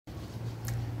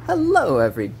Hello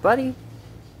everybody,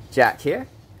 Jack here,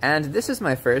 and this is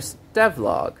my first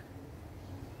devlog.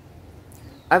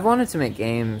 I've wanted to make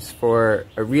games for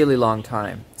a really long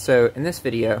time, so in this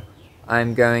video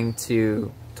I'm going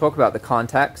to talk about the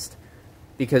context,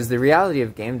 because the reality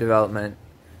of game development,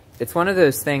 it's one of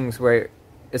those things where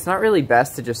it's not really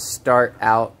best to just start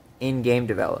out in game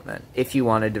development if you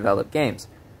want to develop games.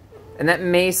 And that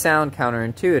may sound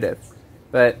counterintuitive,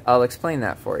 but I'll explain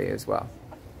that for you as well.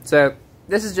 So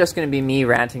this is just going to be me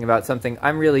ranting about something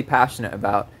I'm really passionate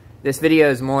about. This video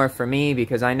is more for me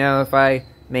because I know if I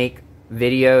make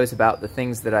videos about the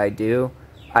things that I do,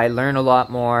 I learn a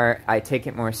lot more, I take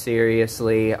it more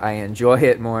seriously, I enjoy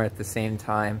it more at the same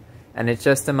time, and it's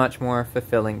just a much more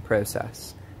fulfilling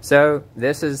process. So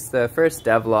this is the first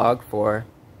devlog for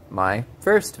my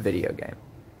first video game.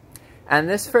 And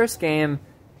this first game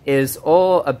is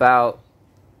all about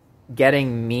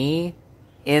getting me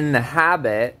in the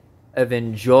habit of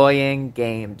enjoying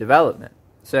game development.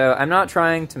 So I'm not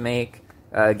trying to make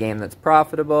a game that's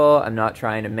profitable, I'm not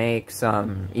trying to make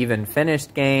some even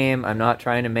finished game, I'm not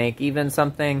trying to make even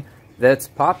something that's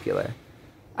popular.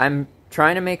 I'm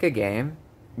trying to make a game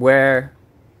where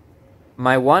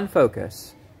my one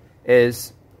focus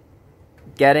is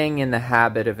getting in the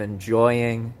habit of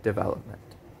enjoying development.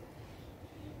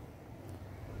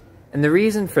 And the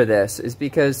reason for this is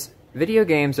because video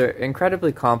games are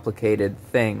incredibly complicated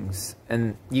things,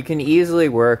 and you can easily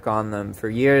work on them for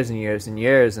years and years and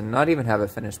years and not even have a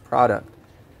finished product.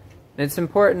 And it's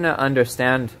important to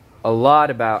understand a lot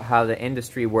about how the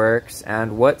industry works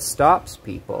and what stops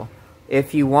people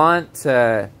if you want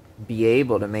to be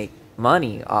able to make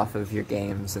money off of your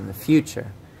games in the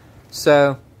future.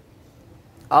 So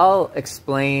I'll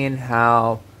explain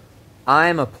how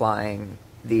I'm applying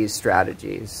these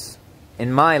strategies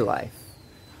in my life,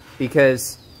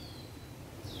 because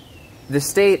the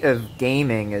state of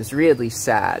gaming is really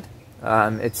sad.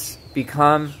 It's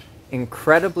become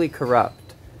incredibly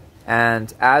corrupt,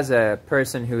 and as a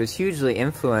person who is hugely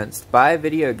influenced by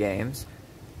video games,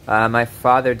 my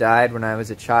father died when I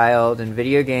was a child, and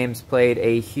video games played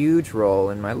a huge role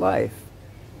in my life.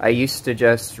 I used to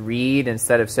just read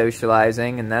instead of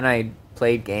socializing, and then I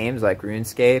played games like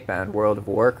RuneScape and World of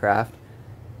Warcraft.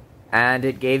 And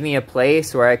it gave me a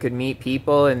place where I could meet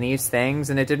people and these things,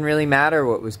 and it didn't really matter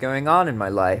what was going on in my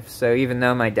life. So even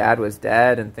though my dad was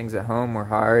dead and things at home were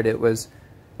hard, it was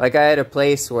like I had a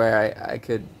place where I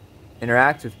could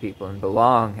interact with people and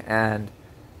belong. And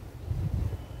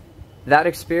that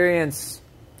experience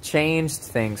changed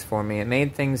things for me. It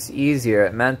made things easier.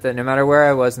 It meant that no matter where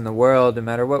I was in the world, no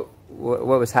matter what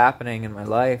was happening in my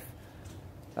life,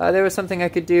 there was something I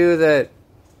could do that,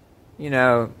 you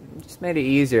know, just made it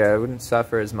easier. I wouldn't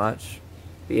suffer as much.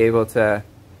 Be able to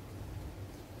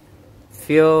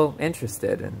feel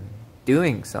interested in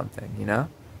doing something, you know?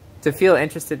 To feel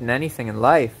interested in anything in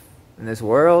life, in this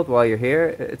world, while you're here,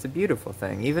 it's a beautiful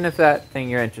thing. Even if that thing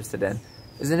you're interested in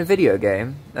is in a video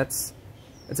game, that's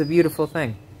a beautiful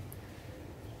thing.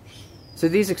 So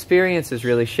these experiences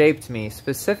really shaped me,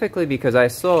 specifically because I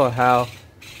saw how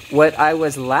what I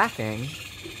was lacking...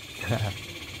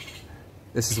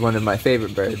 This is one of my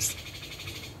favorite birds.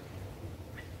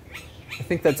 I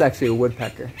think that's actually a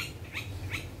woodpecker.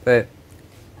 But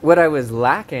what I was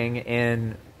lacking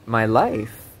in my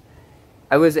life,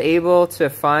 I was able to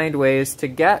find ways to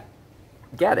get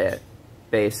it,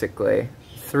 basically,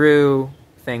 through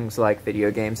things like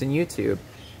video games and YouTube.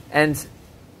 And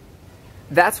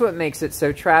that's what makes it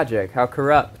so tragic, how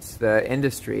corrupt the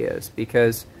industry is,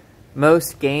 because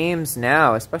most games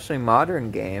now, especially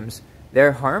modern games,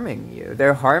 they're harming you.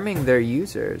 They're harming their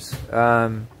users.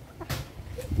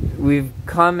 We've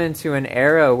come into an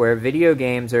era where video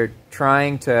games are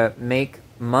trying to make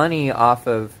money off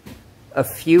of a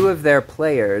few of their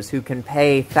players who can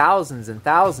pay thousands and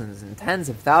thousands and tens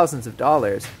of thousands of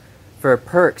dollars for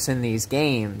perks in these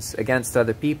games against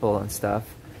other people and stuff.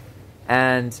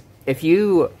 And if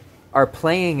you are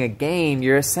playing a game,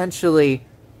 you're essentially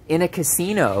in a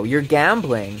casino. You're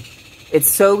gambling. It's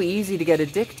so easy to get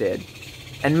addicted.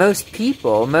 And most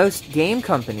people, most game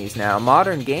companies now,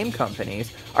 modern game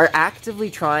companies, are actively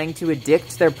trying to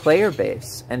addict their player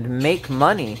base and make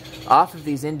money off of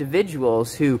these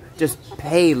individuals who just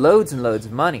pay loads and loads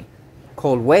of money,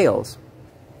 called whales.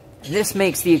 And this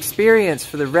makes the experience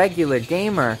for the regular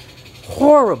gamer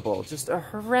horrible, just a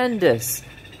horrendous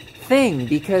thing,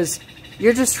 because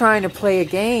you're just trying to play a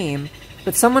game,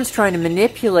 but someone's trying to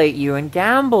manipulate you and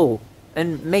gamble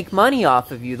and make money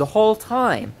off of you the whole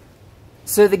time.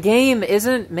 So the game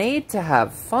isn't made to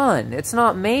have fun. It's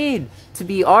not made to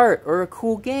be art or a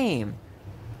cool game.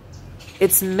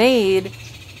 It's made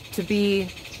to be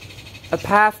a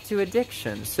path to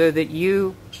addiction so that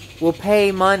you will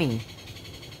pay money.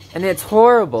 And it's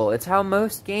horrible. It's how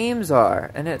most games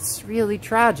are. And it's really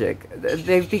tragic.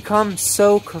 They've become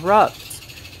so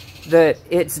corrupt that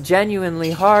it's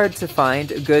genuinely hard to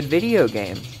find a good video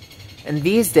game. And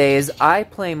these days, I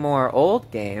play more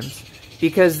old games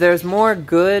because there's more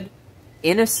good,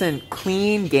 innocent,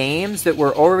 clean games that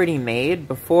were already made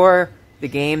before the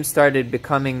game started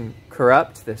becoming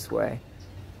corrupt this way.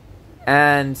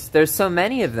 And there's so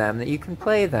many of them that you can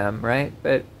play them, right?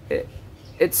 But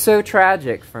it's so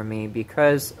tragic for me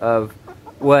because of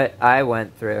what I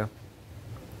went through.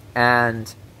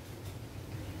 And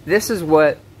this is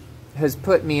what has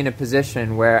put me in a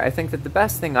position where I think that the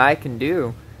best thing I can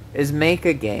do is make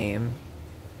a game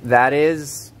that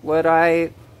is what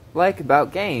I like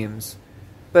about games.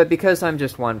 But because I'm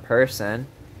just one person,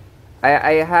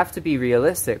 I have to be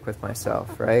realistic with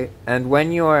myself, right? And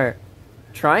when you're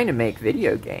trying to make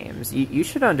video games, you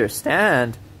should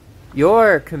understand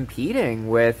you're competing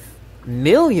with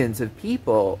millions of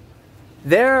people.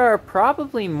 There are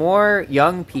probably more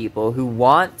young people who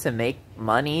want to make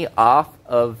money off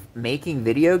of making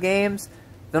video games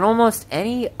than almost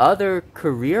any other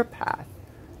career path.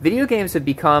 Video games have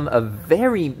become a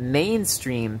very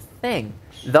mainstream thing.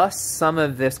 Thus, some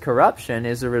of this corruption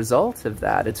is a result of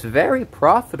that. It's very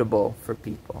profitable for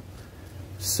people.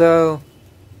 So,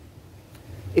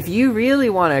 if you really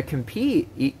want to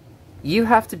compete, you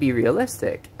have to be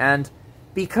realistic. And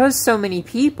because so many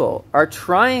people are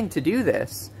trying to do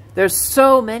this, there's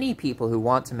so many people who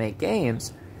want to make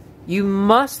games, you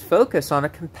must focus on a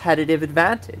competitive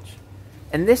advantage.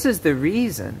 And this is the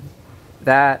reason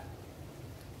that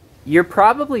you're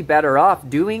probably better off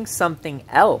doing something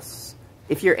else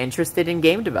if you're interested in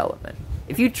game development.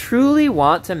 If you truly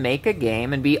want to make a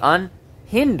game and be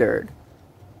unhindered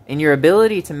in your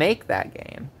ability to make that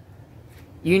game,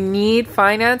 you need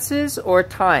finances or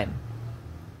time.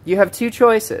 You have two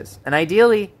choices, and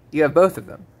ideally, you have both of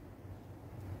them.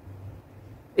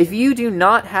 If you do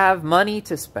not have money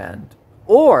to spend,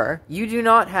 or you do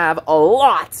not have a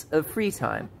lot of free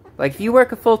time, like if you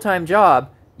work a full-time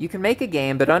job, you can make a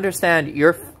game, but understand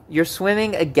you're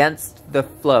swimming against the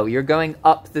flow. You're going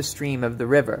up the stream of the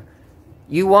river.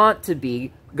 You want to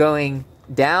be going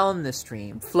down the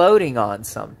stream, floating on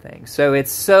something. So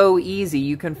it's so easy,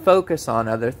 you can focus on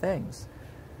other things,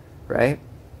 right?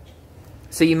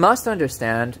 So you must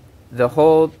understand the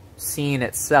whole scene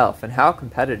itself and how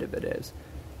competitive it is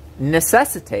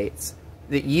necessitates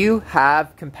that you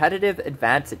have competitive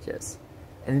advantages.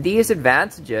 And these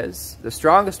advantages, the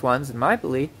strongest ones in my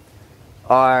belief,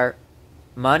 are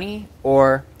money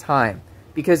or time.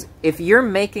 Because if you're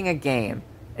making a game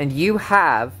and you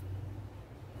have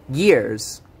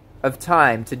years of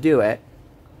time to do it,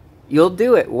 you'll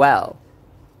do it well.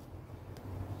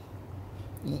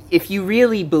 If you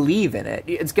really believe in it,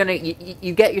 it's gonna,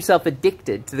 you get yourself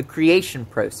addicted to the creation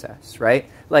process, right?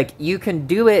 Like, you can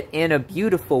do it in a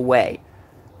beautiful way.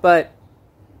 But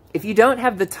if you don't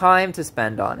have the time to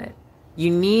spend on it, you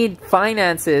need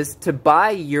finances to buy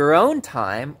your own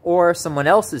time or someone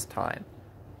else's time.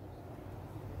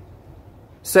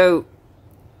 So,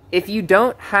 if you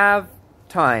don't have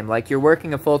time, like you're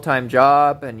working a full-time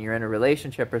job and you're in a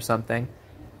relationship or something,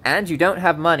 and you don't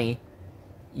have money,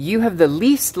 you have the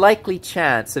least likely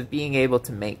chance of being able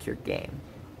to make your game.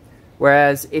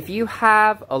 Whereas if you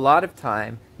have a lot of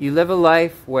time, you live a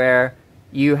life where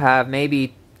you have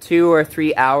maybe 2 or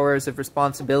 3 hours of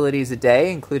responsibilities a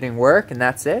day, including work, and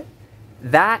that's it,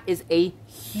 that is a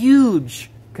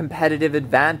huge competitive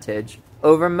advantage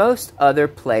over most other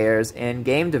players in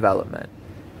game development.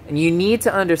 And you need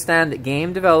to understand that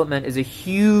game development is a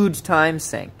huge time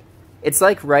sink. It's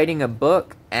like writing a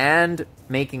book and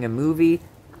making a movie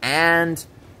and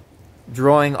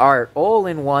drawing art all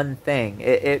in one thing.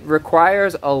 It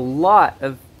requires a lot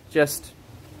of just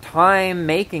time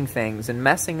making things and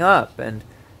messing up, and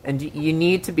you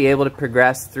need to be able to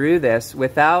progress through this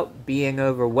without being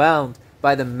overwhelmed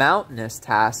by the mountainous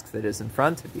task that is in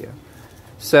front of you.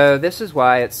 So this is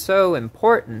why it's so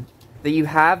important that you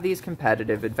have these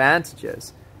competitive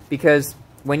advantages, because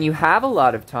when you have a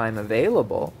lot of time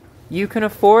available, you can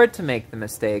afford to make the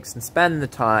mistakes and spend the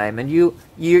time, and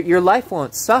your life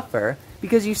won't suffer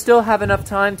because you still have enough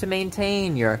time to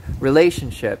maintain your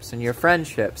relationships and your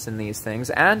friendships and these things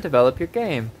and develop your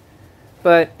game.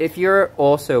 But if you're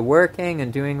also working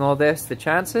and doing all this, the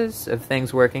chances of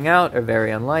things working out are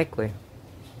very unlikely.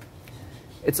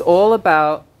 It's all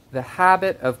about the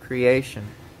habit of creation.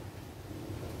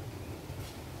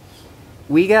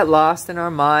 we get lost in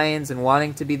our minds and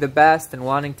wanting to be the best and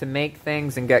wanting to make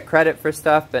things and get credit for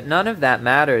stuff, but none of that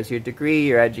matters. Your degree,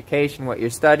 your education, what you're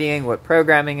studying, what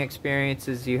programming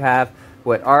experiences you have,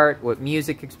 what art, what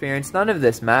music experience, none of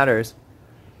this matters.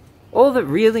 All that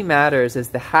really matters is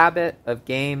the habit of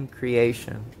game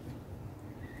creation.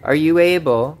 Are you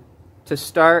able to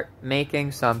start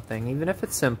making something, even if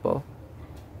it's simple,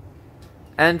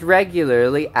 and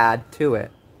regularly add to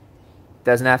it? It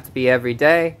doesn't have to be every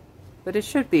day, but it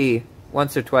should be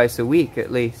once or twice a week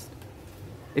at least.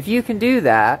 If you can do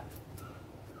that,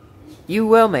 you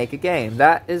will make a game.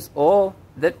 That is all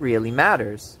that really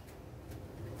matters.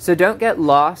 So don't get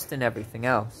lost in everything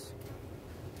else.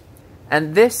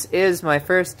 And this is my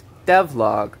first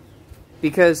devlog,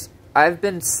 because I've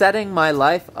been setting my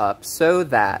life up so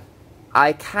that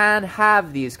I can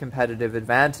have these competitive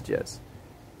advantages.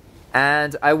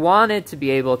 And I wanted to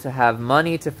be able to have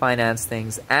money to finance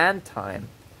things and time.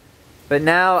 But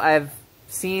now I've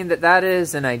seen that that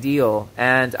is an ideal,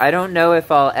 and I don't know if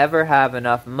I'll ever have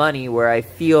enough money where I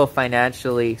feel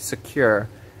financially secure.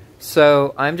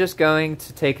 So I'm just going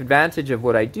to take advantage of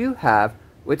what I do have,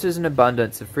 which is an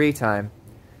abundance of free time.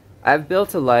 I've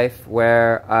built a life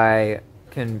where I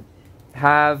can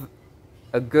have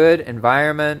a good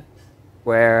environment,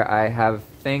 where I have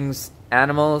things,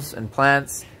 animals and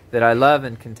plants that I love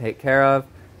and can take care of,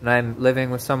 and I'm living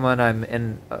with someone I'm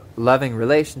in a loving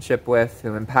relationship with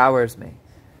who empowers me.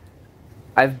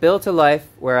 I've built a life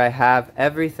where I have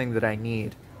everything that I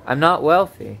need. I'm not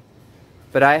wealthy,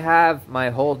 but I have my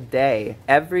whole day,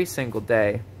 every single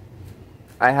day.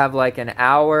 I have like an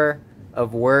hour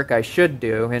of work I should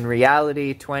do. In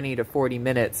reality, 20 to 40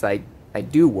 minutes I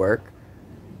do work.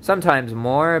 Sometimes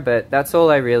more, but that's all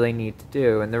I really need to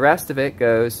do. And the rest of it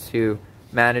goes to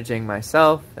managing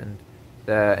myself and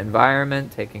the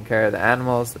environment, taking care of the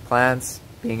animals, the plants,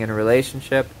 being in a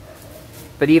relationship.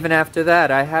 But even after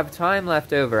that, I have time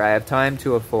left over. I have time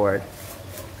to afford.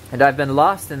 And I've been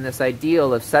lost in this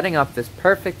ideal of setting up this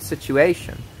perfect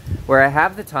situation where I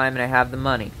have the time and I have the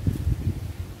money.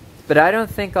 But I don't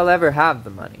think I'll ever have the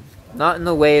money. Not in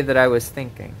the way that I was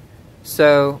thinking.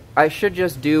 So I should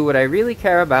just do what I really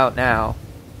care about now,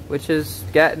 which is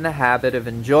get in the habit of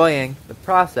enjoying the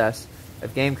process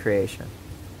of game creation.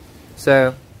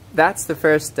 So that's the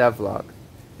first devlog.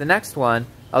 The next one,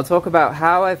 I'll talk about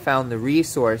how I found the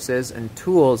resources and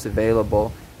tools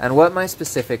available and what my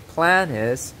specific plan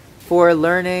is for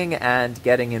learning and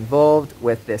getting involved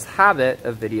with this habit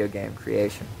of video game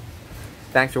creation.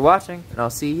 Thanks for watching, and I'll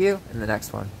see you in the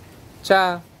next one.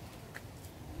 Ciao!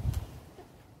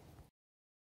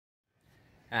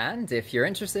 And if you're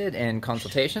interested in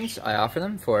consultations, I offer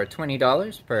them for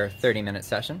 $20 per 30-minute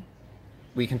session.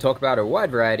 We can talk about a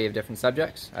wide variety of different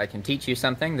subjects. I can teach you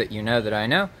something that you know that I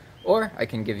know, or I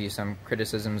can give you some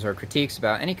criticisms or critiques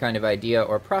about any kind of idea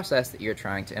or process that you're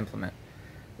trying to implement.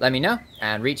 Let me know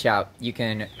and reach out. You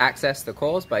can access the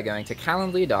calls by going to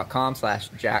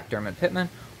calendly.com/JackDermotPitman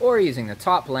or using the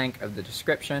top link of the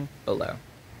description below.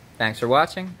 Thanks for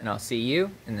watching, and I'll see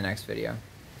you in the next video.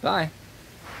 Bye!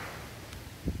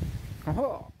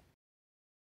 Oh.